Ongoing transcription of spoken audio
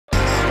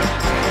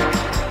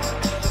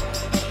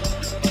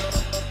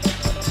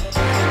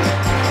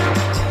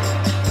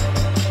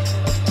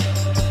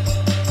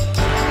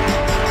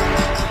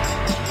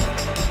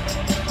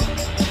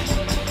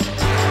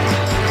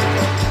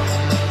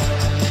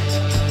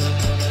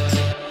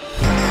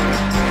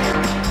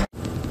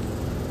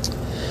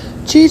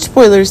GH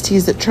Spoilers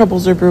tease that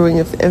troubles are brewing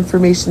if the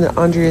information that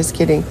Andrea is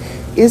getting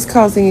is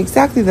causing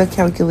exactly the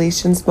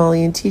calculations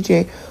Molly and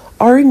TJ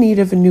are in need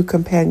of new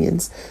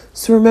companions.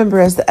 So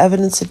remember, as the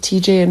evidence of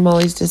TJ and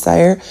Molly's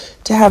desire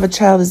to have a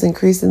child is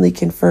increasingly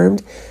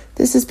confirmed,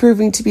 this is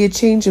proving to be a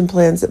change in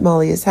plans that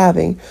Molly is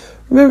having.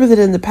 Remember that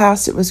in the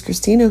past it was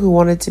Kristina who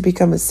wanted to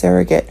become a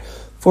surrogate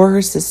for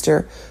her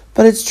sister,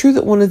 but it's true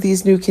that one of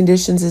these new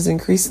conditions is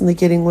increasingly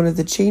getting one of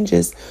the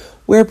changes,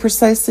 where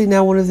precisely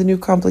now one of the new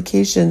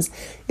complications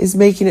is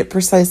making it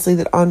precisely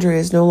that Andrea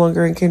is no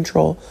longer in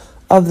control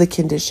of the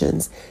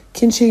conditions,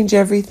 can change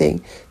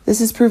everything. This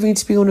is proving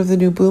to be one of the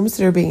new booms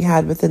that are being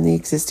had within the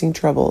existing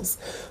troubles.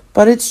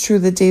 But it's true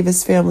that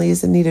Davis family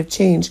is in need of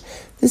change.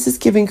 This is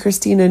giving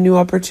Kristina new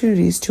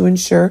opportunities to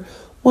ensure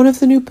one of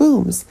the new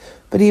booms.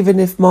 But even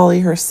if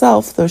Molly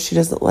herself, though she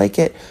doesn't like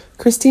it,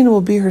 Kristina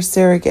will be her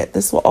surrogate.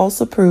 This will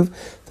also prove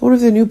that one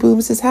of the new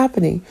booms is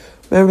happening.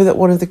 Remember that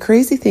one of the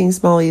crazy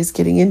things Molly is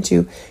getting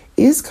into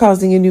is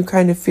causing a new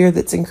kind of fear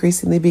that's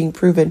increasingly being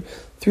proven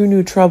through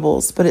new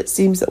troubles. But it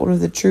seems that one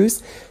of the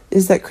truths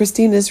is that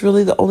Kristina is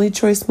really the only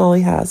choice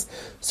Molly has,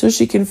 so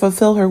she can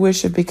fulfill her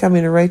wish of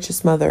becoming a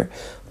righteous mother.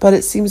 But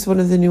it seems one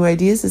of the new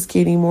ideas is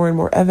gaining more and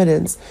more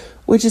evidence,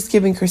 which is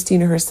giving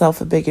Kristina herself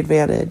a big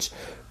advantage.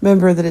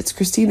 Remember that it's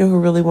Kristina who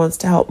really wants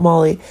to help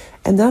Molly,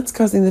 and that's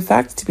causing the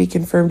facts to be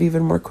confirmed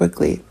even more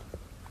quickly.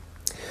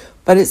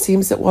 But it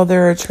seems that while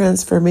there are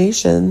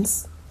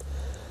transformations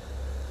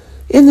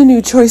in the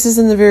new choices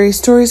in the very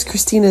stories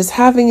Kristina is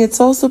having, it's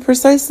also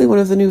precisely one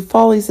of the new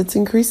follies that's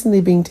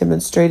increasingly being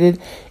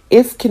demonstrated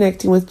if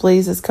connecting with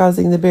Blaze is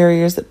causing the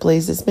barriers that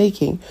Blaze is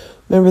making.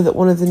 Remember that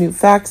one of the new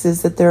facts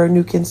is that there are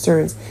new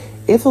concerns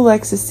if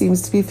Alexis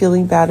seems to be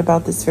feeling bad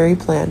about this very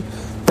plan.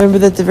 Remember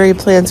that the very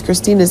plans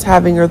Kristina is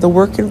having or the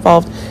work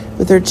involved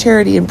with her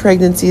charity and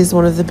pregnancy is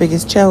one of the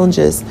biggest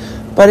challenges.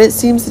 But it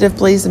seems that if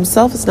Blaze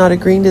himself is not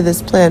agreeing to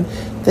this plan,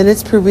 then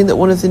it's proving that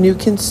one of the new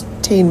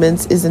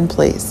containments is in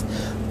place.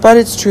 But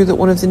it's true that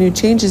one of the new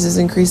changes is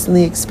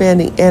increasingly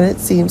expanding, and it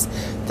seems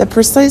that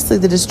precisely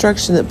the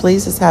destruction that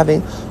Blaze is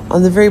having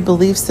on the very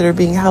beliefs that are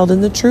being held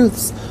in the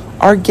truths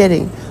are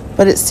getting.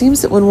 But it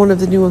seems that when one of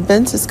the new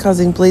events is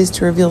causing Blaze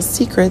to reveal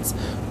secrets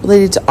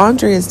related to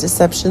Andrea's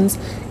deceptions,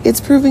 it's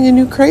proving a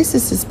new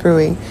crisis is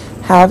brewing.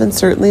 And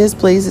certainly as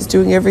Blaze is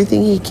doing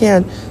everything he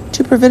can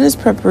to prevent his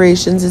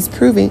preparations, is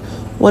proving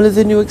one of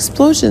the new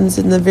explosions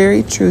in the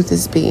very truth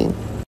is being.